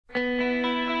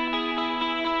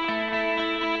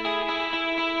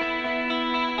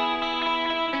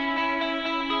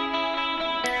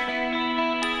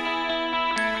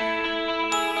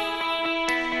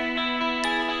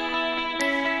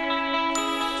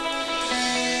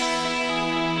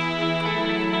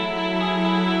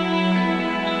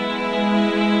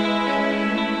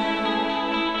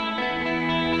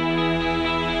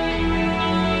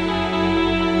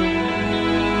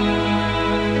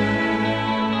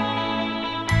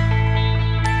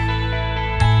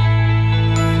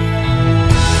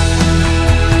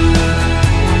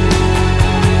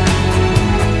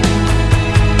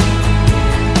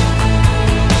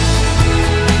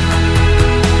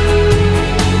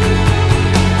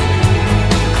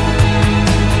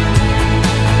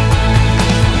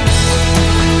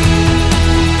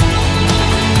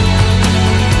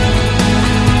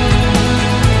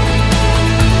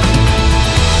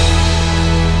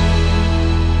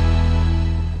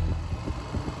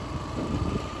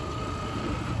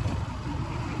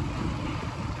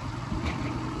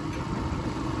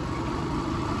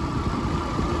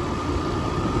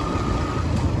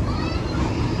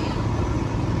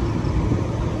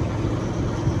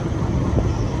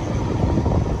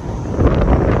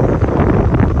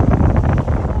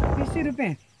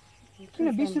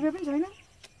20 रुपैयाँ पनि छैन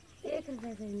 1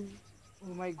 रुपैयाँ छैन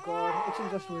ओ माय गॉड एकछिन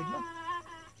जस्ट वेट ल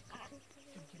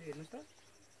हेर्नुस् त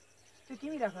त्यो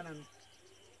तिमी राख नानु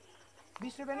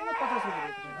 20 रुपैयाँ नै 50 रुपैयाँ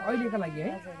अहिलेको लागि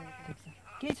है ठीक छ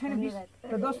केही छैन 20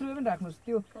 र 10 रुपैयाँ पनि राख्नुस्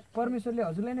त्यो परमेश्वरले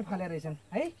हजुरलाई नै फाले रहेछन्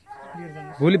है लिएर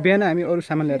जानुस् भोलि बिहान हामी अरु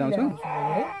सामान लिएर आउँछौँ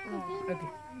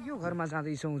यो घरमा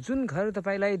जाँदैछौँ जुन घर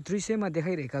तपाईलाई दृश्यमा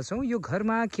देखाइरहेका छौँ यो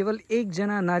घरमा केवल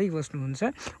एकजना नारी बस्नुहुन्छ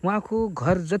उहाँको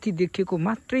घर जति देखिएको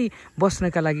मात्रै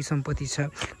बस्नका लागि सम्पत्ति छ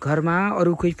घरमा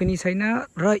अरू कोही पनि छैन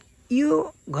र यो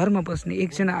घरमा बस्ने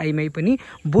एकजना आइमाई पनि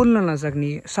बोल्न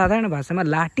नसक्ने साधारण भाषामा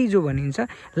लाटी जो भनिन्छ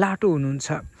लाटो हुनुहुन्छ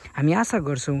हामी आशा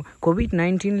गर्छौँ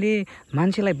कोभिड-19 ले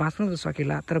मान्छेलाई बाँच्न त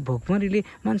सकेला तर भोकमरीले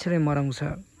मान्छेलाई मराउँछ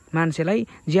मान्छेलाई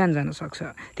ज्यान जान सक्छ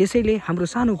त्यसैले हाम्रो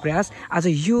सानो प्रयास आज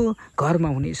यो घरमा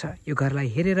हुनेछ यो घरलाई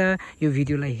हेरेर यो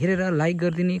भिडियोलाई हेरेर लाइक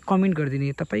गरिदिने कमेन्ट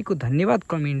गरिदिने तपाईको धन्यवाद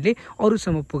कमेन्टले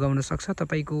अरूसम्म पुगाउन सक्छ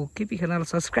तपाईको केपी खनाल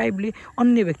सब्स्क्राइबले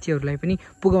अन्य व्यक्तिहरूलाई पनि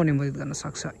पुगाउने मद्दत गर्न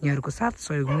सक्छ यहाँहरुको साथ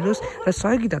सहयोग मिलोस् र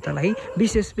सहयोगीदातालाई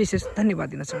विशेष धन्यवाद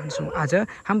दिन चाहन्छु आज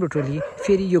हाम्रो टोली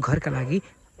फेरि यो घरका लागि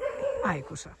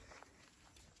आएको छ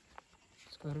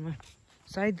घरमा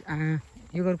सायद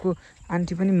यो घरको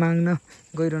आन्टी पनि माग्न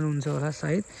गइरहनुहुन्छ होला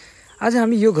सायद आज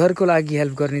हामी यो घरको लागि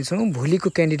हेल्प गर्ने छौं भोलिको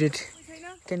क्यान्डिडेट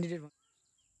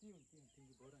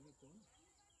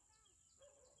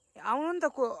आउनु नि त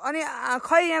को अनि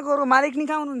खै यहाँको मालिक नि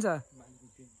कहाँ हुनुहुन्छ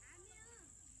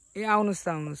ए आउनुस् त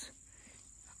आउनुस्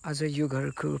आज यो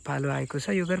घरको पालो आएको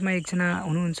छ यो घरमा एकजना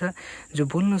हुनुहुन्छ जो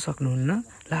बोल्न सक्नुहुन्न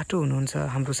लाटो हुनुहुन्छ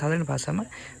हाम्रो साधारण भाषामा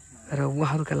र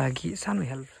उहाँहरुका लागि सानो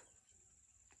हेल्प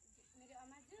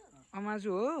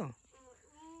अमाजु हो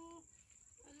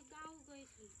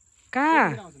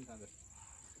कहाँ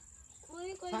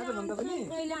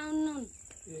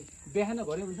बिहान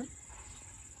घरे हुन्छ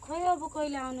खै अब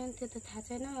कहिले आउनु त्यो त थाहा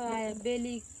छैन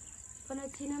बेली पनि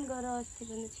छिनन गरे अस्ति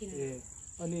पनि छिनन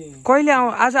अनि कहिले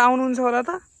आज आउनुहुन्छ होला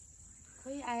त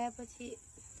खै आएपछि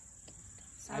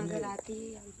साँझ राति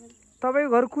आउँछ तपाईको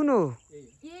घर कुन हो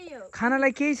यही हो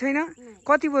खानालाई केही छैन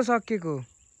कति भयो सकिएको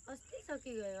अस्ति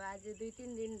सकिगयो आज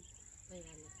 2-3 दिन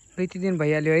दुई तीन दिन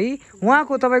भइहाल्यो है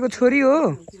उहाँको तपाईको छोरी हो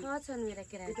 6 छन् मेरा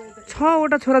केटा 6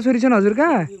 वटा छोराछोरी छन् हजुरका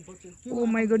ओ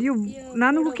माय गॉड यो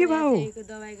नानुको के भयो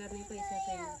दबाई गर्ने पैसा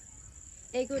छैन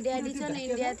एको ड्याडी छ नि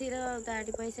इन्डियातिर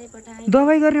उताटी पैसै पठाए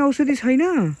दबाई गर्ने औषधि छैन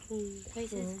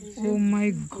पैसा ओ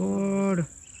माय गॉड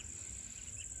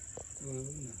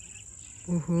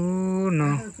ओहो न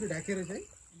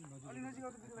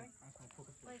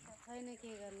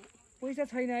पैसा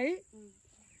छैन है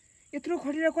यत्रो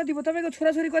खटेर कति भयो तपाईको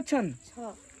छोराछोरी कति छन्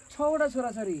 6 वटा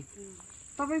छोराछोरी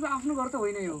तपाईको आफ्नो घर त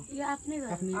होइन यो आफ्नै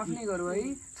घर हो है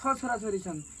 6 छोराछोरी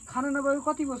छन् खाना नभएको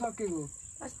कति भयो सकिएको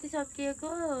अस्ति सकिएको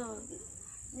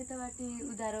यताबाटी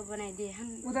उधारो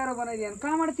बनाइदिएन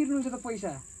कहाँबाट तिर्नुहुन्छ त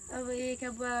पैसा अब एका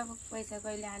बुवा पैसा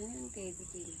कहिले हाल्ने त्यही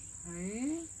दिने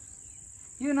है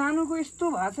यो नानुको यस्तो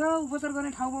भएको छ उपचार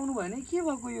गर्ने ठाउँ पाउनु भएन के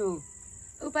भएको यो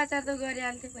उपचार त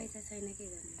गरिहाल्थे पैसा छैन के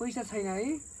गर्ने पैसा छैन है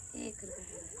 1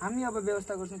 रुपैयाँ हामी अब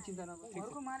व्यवस्था गर्छौं चिन्ता नगर्नु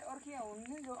घरको माले अर्कै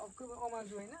हुनुहुने जो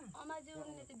अमाजु हैन अमाजु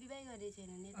उनले त बिवाह गरे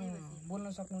छैन नि त्यही भन्छ बोल्न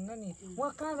सक्नुहुन्न नि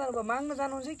उहाँ कहाँ जानुभयो माग्न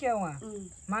जानुहुन्छ कि क्या उहाँ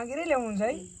मागेरै ल्याउनुहुन्छ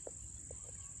है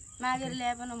मागेर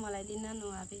ल्याए पनि मलाई दिन न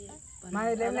आफै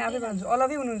मागेर ल्याए पनि आफै भन्छु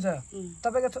अलगै हुनुहुन्छ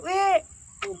तपाईको ए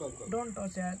डोन्ट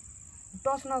टच यार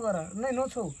टच नगर नै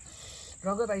नछौ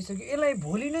रगत आइसक्यो यसलाई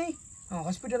भोलि नै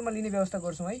हस्पिटलमा लिने व्यवस्था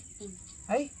गर्छौं है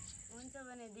हुन्छ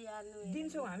भने दिइहाल्नु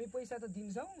दिन्छौं हामी पैसा त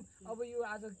दिन्छौं अब यो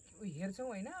आज हेर्छौं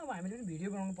हैन अब हामीले पनि भिडियो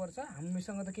बनाउनु पर्छ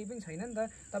हामीसँग त केही पनि छैन नि त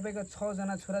तपाईको 6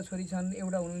 जना छोराछोरी छन्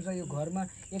एउटा हुनुहुन्छ यो घरमा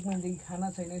एक महिनादेखि खाना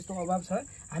छैन यस्तो अभाव छ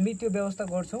हामी त्यो व्यवस्था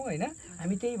गर्छौं हैन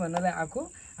हामी त्यही भन्नलाई आको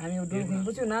हामी अब डोल्नु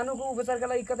पर्छ नानुको उपचारका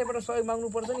लागि कतैबाट सहयोग माग्नु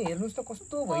पर्छ नि हेर्नुस् त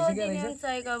कस्तो भइसक्यो रहेछ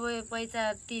सहयोग अब पैसा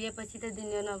तिरेपछि त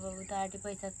दिनु नभए उताटी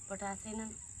पैसा पठाएको छैन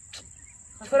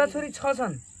छोराछोरी 6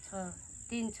 छन्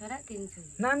 3 छोरा 3 छोरी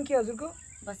नाम के हजुरको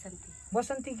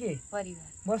बसन्ती के परिवार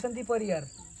बसन्ती परिवार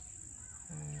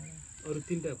अरु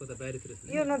तीनटा कता बाहिरतिर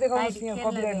छ यो नदेखाउनुस् यहाँ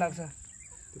कपिराइट लाग्छ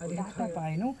अहिले थाहा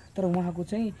पाएनौ तर उहाँको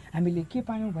चाहिँ हामीले के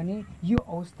पायौं भने यो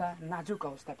अवस्था नाजुक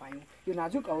अवस्था पायौं यो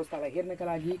नाजुक अवस्थालाई हेर्नका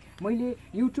लागि मैले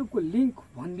युट्युबको लिंक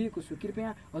भनिदिएको छु कृपया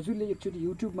हजुरले एकचोटी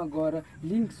युट्युबमा गएर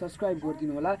लिंक सब्स्क्राइब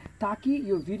गरिदिनु होला ताकि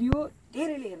यो भिडियो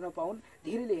धेरैले हेर्न पाउन्,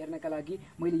 धेरैले हेर्नका लागि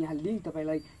मैले यहाँ लिङ्क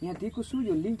तपाईँलाई यहाँ दिएको छु।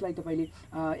 यो लिङ्कलाई तपाईँले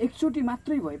एकचोटि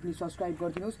मात्रै भए पनि सब्सक्राइब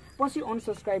गरिदिनुहोस्, पछि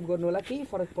अनसब्सक्राइब गर्नु होला, केही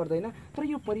फरक पर्दैन। तर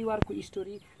यो परिवारको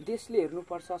स्टोरी देशले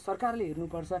हेर्नुपर्छ, सरकारले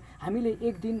हेर्नुपर्छ। हामीले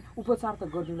एक दिन उपचार त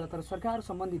गर्दैनौँ, तर सरकार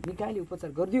सम्बन्धित निकायले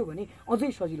उपचार गरिदियो भने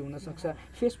अझै सजिलो हुनसक्छ।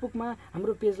 फेसबुकमा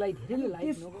हाम्रो पेजलाई धेरैले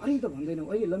लाइक नगरी त भन्दैनौँ।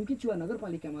 अहिले लम्कीचुवा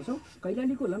नगरपालिकामा छौँ।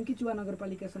 कैलालीको लम्कीचुवा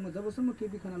नगरपालिकासम्म जबसम्म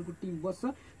केपी खनालको टिम बस्छ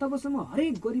तबसम्म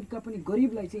हरेक गरिबका पनि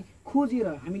गरिबलाई चाहिँ खोजेर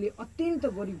हामीले अत्यन्त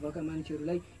गरिब भएका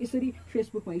मान्छेहरूलाई यसरी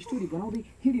फेसबुकमा स्टोरी बनाउँदै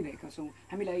हिँडिरहेका छौँ।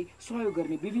 हामीलाई सहयोग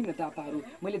गर्ने विभिन्न दाताहरू,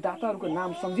 मैले दाताहरूको नाम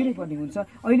सम्झिनै पर्ने हुन्छ।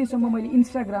 अहिलेसम्म मैले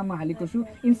इन्स्टाग्राममा हालेको छु,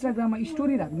 इन्स्टाग्राममा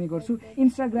स्टोरी राख्ने गर्छु।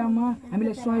 इन्स्टाग्राममा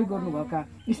हामीलाई सहयोग गर्नुभएका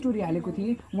स्टोरी हालेको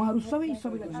थिएँ। उहाँहरू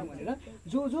सबैलाई भनेर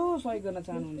जो सहयोग गर्न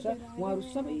चाहनुहुन्छ उहाँहरू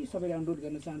सबैलाई अनुरोध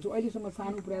गर्न चाहन्छु। अहिलेसम्म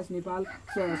सानो प्रयास नेपाल,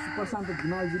 प्रशान्त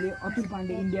धिमालजीले, अतुल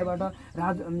पाण्डे इन्डियाबाट,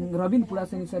 रविन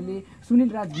पुडासेनी सरले, सुनिल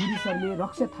राज गिरी सरले,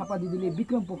 रक्षा थापा दिदीले,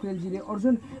 विक्रम पोखरेलजीले,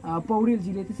 अर्जुन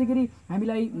पौडेलजीले, त्यसै गरी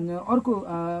हामीलाई अर्को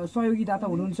सहयोगीदाता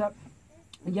हुनुहुन्छ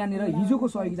यहाँनिर हिजोको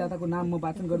सहयोगीदाताको नाम म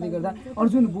वाचन गर्दै गर्दा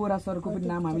अर्जुन बोरा सरको पनि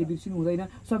नाम हामीले बिर्सिनु हुँदैन,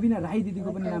 सबिना राई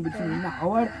दिदीको पनि नाम बिर्सिनु हुँदैन,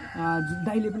 हवार्ड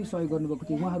दाईले पनि सहयोग गर्नुभएको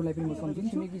थियो, उहाँहरूलाई पनि म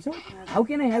सम्झिन्छु। कि छ how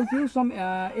can I help you, some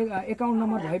account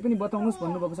number भए पनि बताउनुहोस्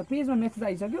भन्नुभएको छ। पेजमा मेसेज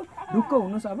आइसक्यो, ढुक्क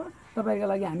हुनुहोस्, अब तपाईँको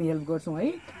लागि हामी हेल्प गर्छौँ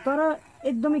है। तर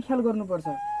एकदमै ख्याल गर्नुपर्छ।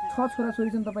 6 छोराछोरी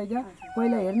छन् तपाईँका,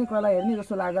 पहिला हेर्ने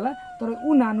जस्तो लागला, तर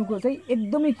ऊ नानुको चाहिँ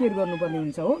एकदमै केयर गर्नुपर्ने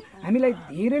हुन्छ हो। हामीलाई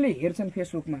धेरैले हेर्छन्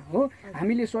फेसबुकमा हो,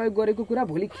 हामीले सहयोग गरेको कुरा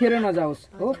भोलि खेर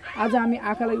नजाओस् हो। आज हामी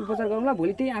आँखालाई उपचार गरौँला,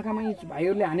 भोलि त्यही आँखामा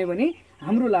भाइहरूले हान्यो भने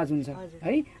हाम्रो लाज हुन्छ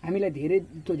है। हामीलाई धेरै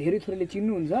थोरैले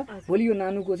चिन्नुहुन्छ, भोलि यो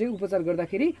नानुको चाहिँ उपचार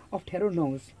गर्दाखेरि अप्ठ्यारो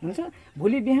नहोस् हुन्छ।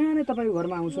 भोलि बिहानै तपाईँको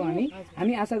घरमा आउँछौँ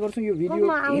हामी आशा गर्छौँ यो भिडियो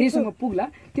धेरैसँग पुग्ला।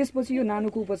 त्यसपछि यो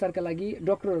नानुको उपचारका लागि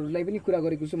डक्टरहरूलाई पनि कुरा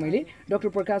गरेको छु मैले। डाक्टर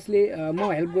प्रकाशले म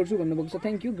हेल्प गर्छु भन्नुभएको छ,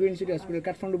 thank you. Green city hospital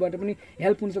काठमाडौँबाट पनि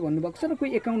हेल्प हुन्छ भन्नुभएको छ। र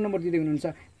कोही एकाउन्ट नम्बर दिँदै हुनुहुन्छ,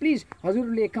 प्लिज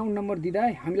हजुरहरूले एकाउन्ट नम्बर दिँदा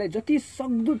हामीलाई जति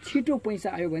सक्दो छिटो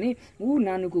पैसा आयो भने ऊ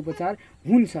नानुको उपचार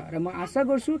हुन्छ। र म आशा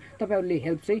गर्छु तपाईँहरूले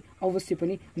हेल्प चाहिँ अवश्य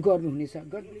पनि गर्नुहुनेछ।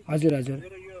 हजुर हजुर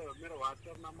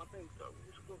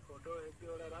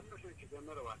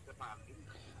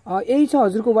यही छ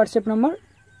हजुरको वाट्सएप नम्बर,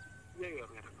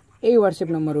 यही वाट्सएप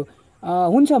नम्बर हो।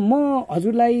 हुन्छ, म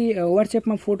हजुरलाई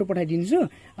वाट्सएपमा फोटो पठाइदिन्छु।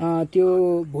 त्यो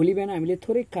भोलि बिहान हामीले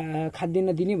थोरै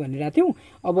खाद्यान्न दिने भनेर थियौँ।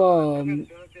 अब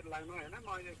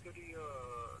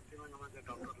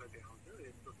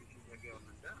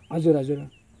हजुर हजुर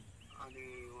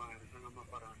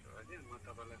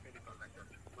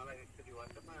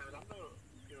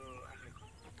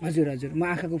हजुर हजुर म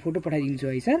आँखाको फोटो पठाइदिन्छु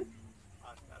है sir.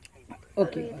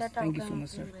 Okay, thank you so much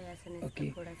sir. Okay,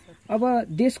 अब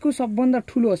देशको सबभन्दा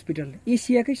ठुलो हस्पिटल,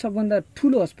 एसियाकै सबभन्दा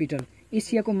ठुलो हस्पिटल,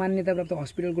 एसियाको मान्यता प्राप्त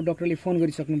हस्पिटलको डाक्टरले फोन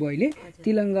गरिसक्नुभयो अहिले।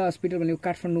 तिलङ्गा हस्पिटल भनेको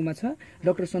काठमाडौँमा छ,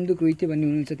 डाक्टर सन्दुक रोहिते भन्ने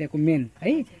हुनुहुन्छ त्यहाँको मेन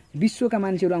है। विश्वका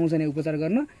मान्छेहरू आउँछन् उपचार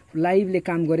गर्न, लाइभले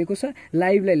काम गरेको छ।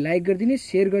 लाइभलाई लाइक गरिदिने,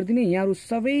 सेयर गरिदिने, यहाँहरू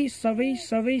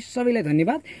सबैलाई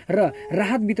धन्यवाद। र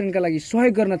राहत वितरणका लागि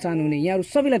सहयोग गर्न चाहनुहुने यहाँहरू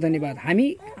सबैलाई धन्यवाद।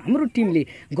 हाम्रो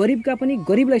टिमले गरिबका पनि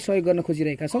गरिबलाई सहयोग गर्न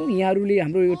खोजिरहेका छौँ। यहाँहरूले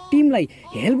हाम्रो यो टिमलाई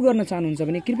हेल्प गर्न चाहनुहुन्छ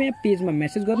भने कृपया पेजमा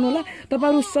मेसेज गर्नुहोला।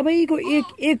 तपाईँहरू सबैको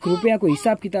एक रुपियाँको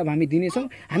हिसाब किताब हामी दिनेछौँ।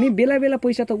 हामी बेला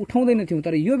पैसा त उठाउँदैन थियौँ,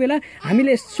 तर यो बेला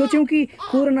हामीले सोच्यौँ कि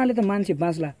कोरोनाले त मान्छे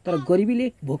बाँच्ला, तर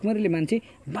गरिबीले, भोकमरीले मान्छे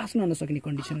बाँच्न नसक्ने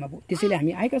कन्डिसनमा भयो। त्यसैले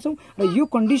हामी आएका छौँ र यो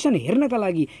कन्डिसन हेर्नका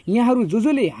लागि यहाँहरू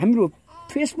जसले हाम्रो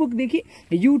फेसबुकदेखि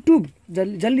युट्युब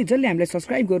जल्दी हामीलाई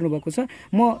सब्सक्राइब गर्नुभएको छ,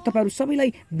 म तपाईँहरू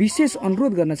सबैलाई विशेष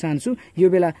अनुरोध गर्न चाहन्छु। यो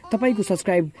बेला तपाईँको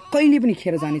सब्सक्राइब कहिले पनि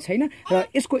खेर जाने छैन र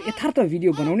यसको यथार्थ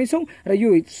भिडियो बनाउनेछौँ। र यो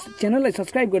च्यानललाई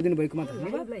सब्सक्राइब गरिदिनु भएकोमा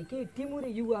धन्यवाद। केही टिमुरे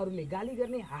युवाहरूले गाली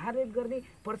गर्ने, हाहारेप गर्ने,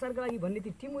 प्रचारका लागि भन्ने ती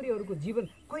टिमुरेहरूको जीवन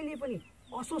कहिले पनि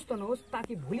अस्वस्थ नहोस्,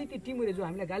 ताकि भोलि ती टिमुरे जो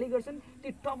हामीलाई गाली गर्छन्, ती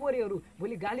टपरेहरू,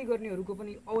 भोलि गाली गर्नेहरूको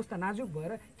पनि अवस्था नाजुक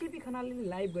भएर केपी खनालले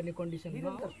लाइभ गर्ने कन्डिसन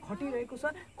निरन्तर खटिरहेको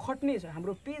छ, खट्ने छ।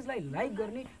 हाम्रो पेजलाई लाइक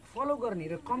गर्ने, फलो गर्ने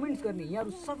र कमेन्ट्स गर्ने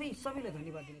यहाँहरू सबैलाई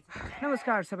धन्यवाद दिने।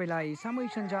 नमस्कार सबैलाई,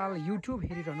 सामूहिक सञ्जाल युट्युब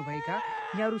हेरिरहनुभएका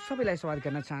यहाँहरू सबैलाई स्वागत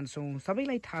गर्न चाहन्छौँ।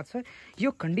 सबैलाई थाहा छ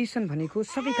यो कन्डिसन भनेको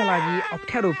सबैका लागि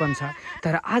अप्ठ्यारोपन छ,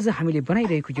 तर आज हामीले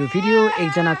बनाइरहेको यो भिडियो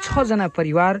 6 जना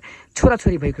परिवार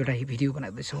छोराछोरी भएको एउटा भिडियो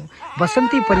बनाउँदैछौँ।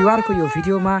 बसन्ती परिवारको यो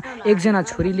भिडियोमा एकजना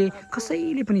छोरीले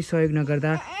कसैले पनि सहयोग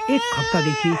नगर्दा 1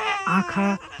 हप्तादेखि आँखा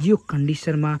यो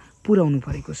कन्डिसनमा पुर्याउनु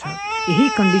परेको छ।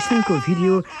 यही कन्डिसनको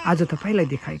भिडियो आज तपाईँलाई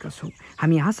देखाएका छौँ।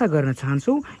 हामी आशा गर्न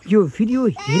चाहन्छौँ यो भिडियो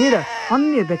हेरेर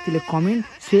अन्य व्यक्तिले कमेन्ट,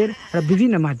 सेयर र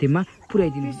विभिन्न माध्यममा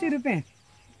पुर्याइदिनु। 20 रुपियाँ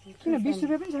किन? 20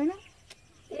 रुपियाँ पनि छैन?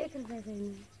 1 रुपियाँ छैन।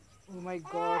 ओ माय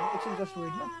गॉड, एकछिन जस्ट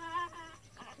वेट ल।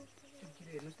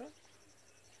 हेर्नुहोस् त,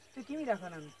 त्यो तिमी राख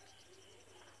नानु।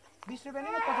 20 रुपियाँ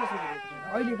नै 50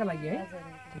 रुपियाँ अहिलेको लागि है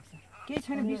ठिक छ केही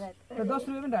छैन 20 र 10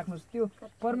 रुपियाँ पनि राख्नुहोस् त्यो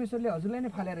परमेश्वरले हजुरलाई नै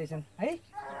फाले रहेछन् है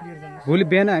लिएर जानुहोस् भोलि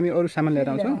बिहान हामी अरू सामान लिएर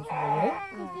आउँछौँ है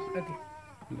ओके